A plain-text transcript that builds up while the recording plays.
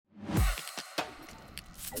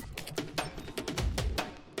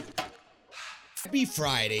Happy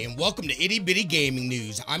Friday and welcome to Itty Bitty Gaming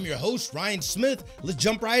News. I'm your host, Ryan Smith. Let's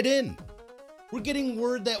jump right in. We're getting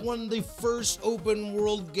word that one of the first open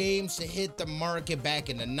world games to hit the market back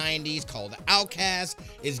in the 90s, called Outcast,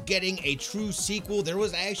 is getting a true sequel. There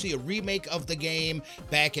was actually a remake of the game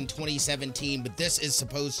back in 2017, but this is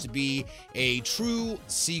supposed to be a true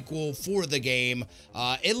sequel for the game.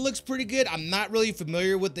 It looks pretty good. I'm not really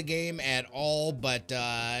familiar with the game at all, but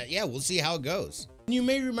yeah, we'll see how it goes. You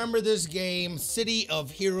may remember this game, City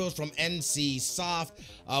of Heroes from NC Soft.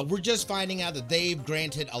 We're just finding out that they've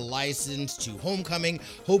granted a license to Homecoming.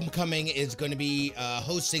 Homecoming is going to be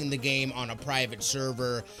hosting the game on a private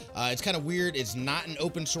server. It's kind of weird. It's not an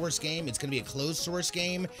open source game. It's going to be a closed source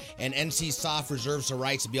game, and NC Soft reserves the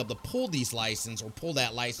rights to be able to pull these license or pull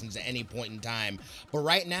that license at any point in time. But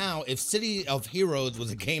right now, if City of Heroes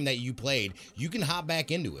was a game that you played, you can hop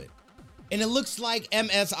back into it. And it looks like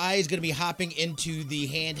MSI is going to be hopping into the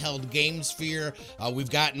handheld game sphere. We've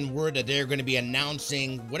gotten word that they're going to be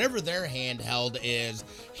announcing whatever their handheld is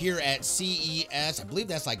here at CES. I believe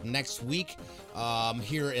that's like next week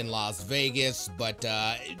here in Las Vegas, but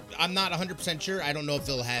I'm not 100% sure. I don't know if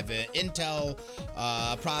they'll have an Intel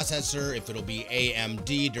processor, if it'll be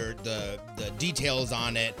AMD. The details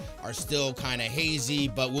on it are still kind of hazy,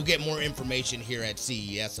 but we'll get more information here at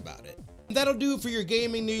CES about it. That'll do it for your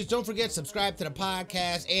gaming news. Don't forget to subscribe to the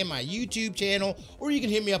podcast and my YouTube channel, or you can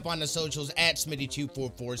hit me up on the socials at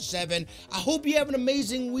Smitty2447. I hope you have an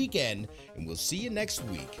amazing weekend, and we'll see you next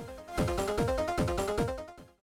week.